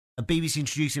A BBC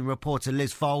Introducing reporter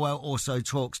Liz Farwell also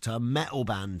talks to a metal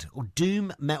band, or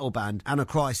doom metal band,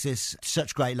 Anacrysis.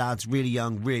 Such great lads, really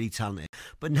young, really talented.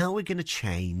 But now we're going to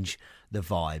change the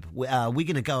vibe. We're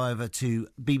going to go over to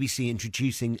BBC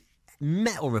Introducing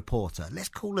metal reporter. Let's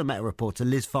call her metal reporter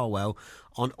Liz Farwell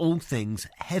on all things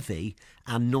heavy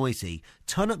and noisy.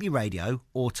 Turn up your radio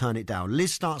or turn it down.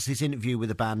 Liz starts this interview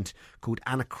with a band called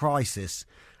Anacrysis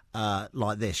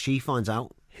like this. She finds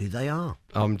out who they are.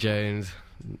 I'm James,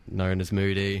 known as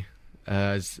Moodie,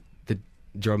 as the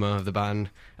drummer of the band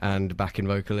and backing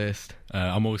vocalist.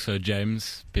 I'm also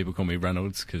James. People call me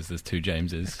Reynolds because there's two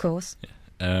Jameses. Of course.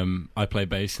 Yeah. I play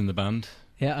bass in the band.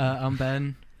 Yeah, I'm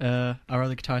Ben. Our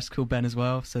other guitarist is called Ben as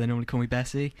well, so they normally call me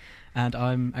Bessie, and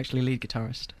I'm actually lead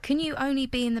guitarist. Can you only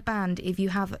be in the band if you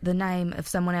have the name of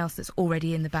someone else that's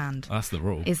already in the band? That's the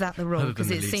rule. Is that the rule? Because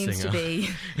it seems to be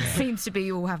seems to be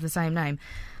you all have the same name.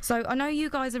 So I know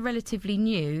you guys are relatively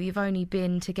new. You've only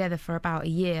been together for about a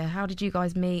year. How did you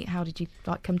guys meet? How did you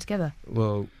come together?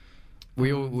 Well,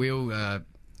 we've all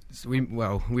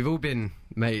been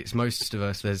mates. Most of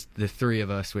us. There's the three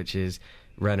of us, which is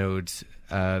Reynolds,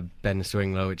 Ben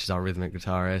Swinglow, which is our rhythmic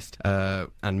guitarist,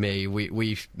 and me.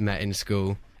 We met in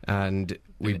school and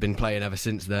we've been playing ever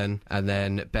since then. And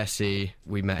then Bessie,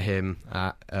 we met him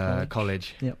at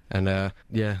college. Yep. And that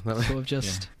was sort of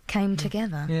just came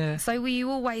together. Yeah. So were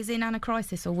you always in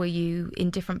Anacrysis, or were you in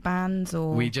different bands?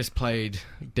 Or we just played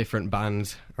different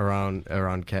bands around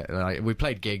we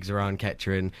played gigs around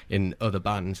Kettering in other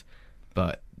bands,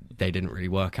 but they didn't really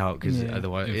work out because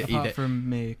otherwise... Apart from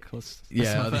me, because...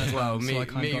 Yeah,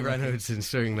 me, Reynolds and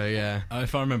Swingler, yeah.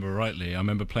 If I remember rightly, I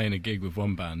remember playing a gig with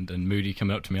one band and Moodie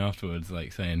coming up to me afterwards,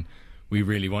 like, saying, "We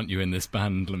really want you in this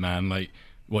band, man, like,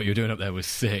 what you're doing up there was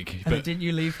sick." And but didn't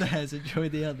you leave there to join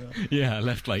the other? Yeah, I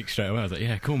left, like, straight away. I was like,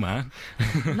 yeah, cool, man.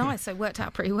 Nice, so it worked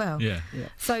out pretty well. Yeah.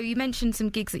 So you mentioned some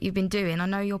gigs that you've been doing. I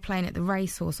know you're playing at the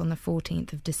Racehorse on the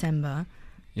 14th of December.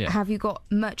 Yeah. Have you got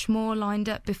much more lined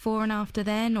up before and after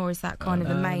then, or is that kind of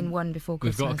the main one before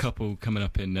Christmas? We've got a couple coming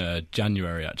up in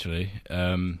January, actually.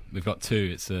 We've got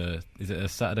two. Is it a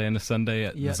Saturday and a Sunday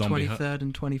at the Zombie Hut? 23rd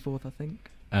and 24th, I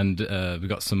think. And we've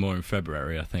got some more in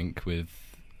February, I think, with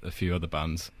a few other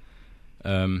bands.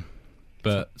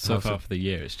 But so far for the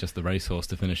year, it's just the Racehorse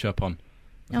to finish up on.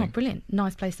 Oh, brilliant.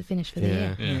 Nice place to finish for the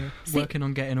year. Yeah. Working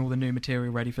on getting all the new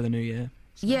material ready for the new year.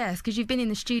 So. Yes, because you've been in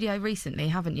the studio recently,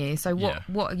 haven't you? So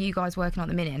what are you guys working on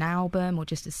at the minute? An album or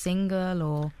just a single?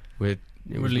 Or we're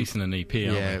releasing an EP.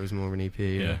 Yeah, it was more of an EP.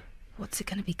 Yeah. What's it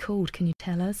going to be called? Can you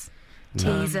tell us?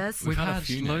 Teasers. We've had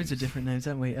loads of different names,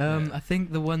 haven't we? I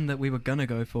think the one that we were gonna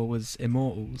go for was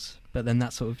Immortals, but then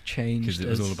that sort of changed because it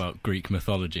was all about Greek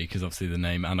mythology. Because obviously the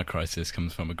name Anacrysis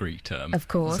comes from a Greek term, of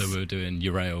course. So we were doing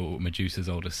Urael, Medusa's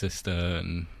older sister,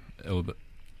 and all the.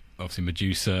 Obviously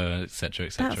Medusa, etc.,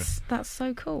 etc. That's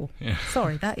so cool. Yeah.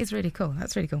 Sorry, that is really cool.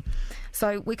 That's really cool.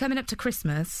 So we're coming up to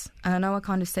Christmas, and I know I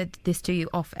kind of said this to you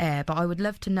off air, but I would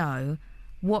love to know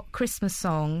what Christmas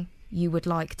song you would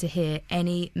like to hear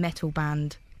any metal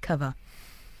band cover.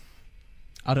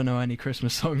 I don't know any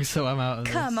Christmas songs, so I'm out of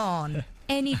this. Come on,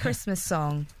 any Christmas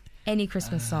song. Any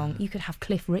Christmas song. You could have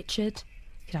Cliff Richard.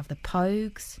 You could have the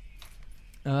Pogues.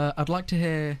 I'd like to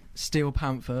hear Steel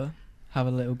Panther have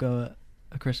a little go at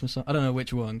a Christmas song. I don't know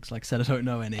which one, because like I said, I don't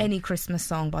know any. Any Christmas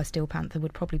song by Steel Panther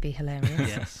would probably be hilarious.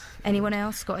 Yes. Anyone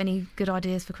else got any good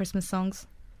ideas for Christmas songs?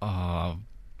 I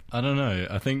don't know.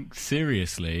 I think,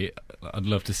 seriously, I'd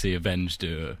love to see Avenged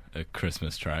do a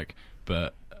Christmas track,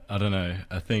 but I don't know.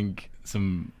 I think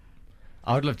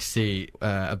I would love to see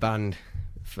a band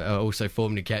also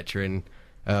formed in Kettering,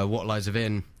 What Lies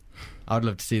Within. I'd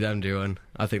love to see them do one.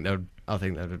 I think they would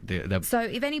do it. So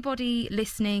if anybody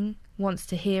listening wants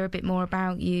to hear a bit more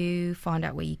about you, find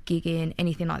out where you gig in,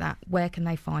 anything like that, where can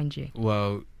they find you?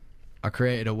 Well, I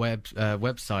created a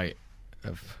website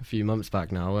a few months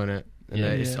back now, wasn't it? And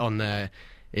it's on there.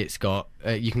 It's got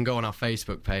you can go on our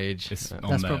Facebook page. That's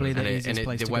probably the easiest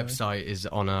place to go. The website is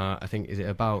on I think, is it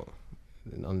About?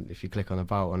 If you click on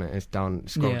About on it, it's down.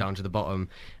 Scroll down to the bottom.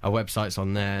 Our website's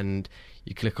on there, and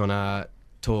you click on our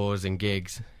tours and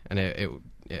gigs, and it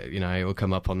will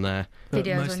come up on there. But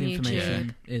videos most on of the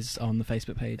information YouTube is on the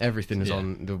Facebook page. Everything is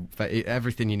on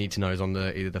everything you need to know is on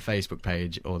either the Facebook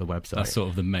page or the website. That's sort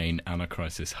of the main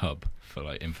Anacrysis hub for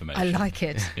like information. I like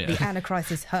it. The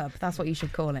Anacrysis hub. That's what you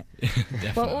should call it.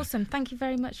 Well, awesome. Thank you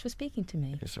very much for speaking to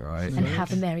me. It's all right. And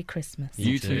have a Merry Christmas.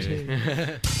 You too.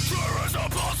 There is a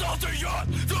pulse of the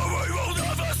earth that we will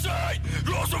never see.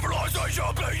 Your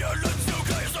civilization being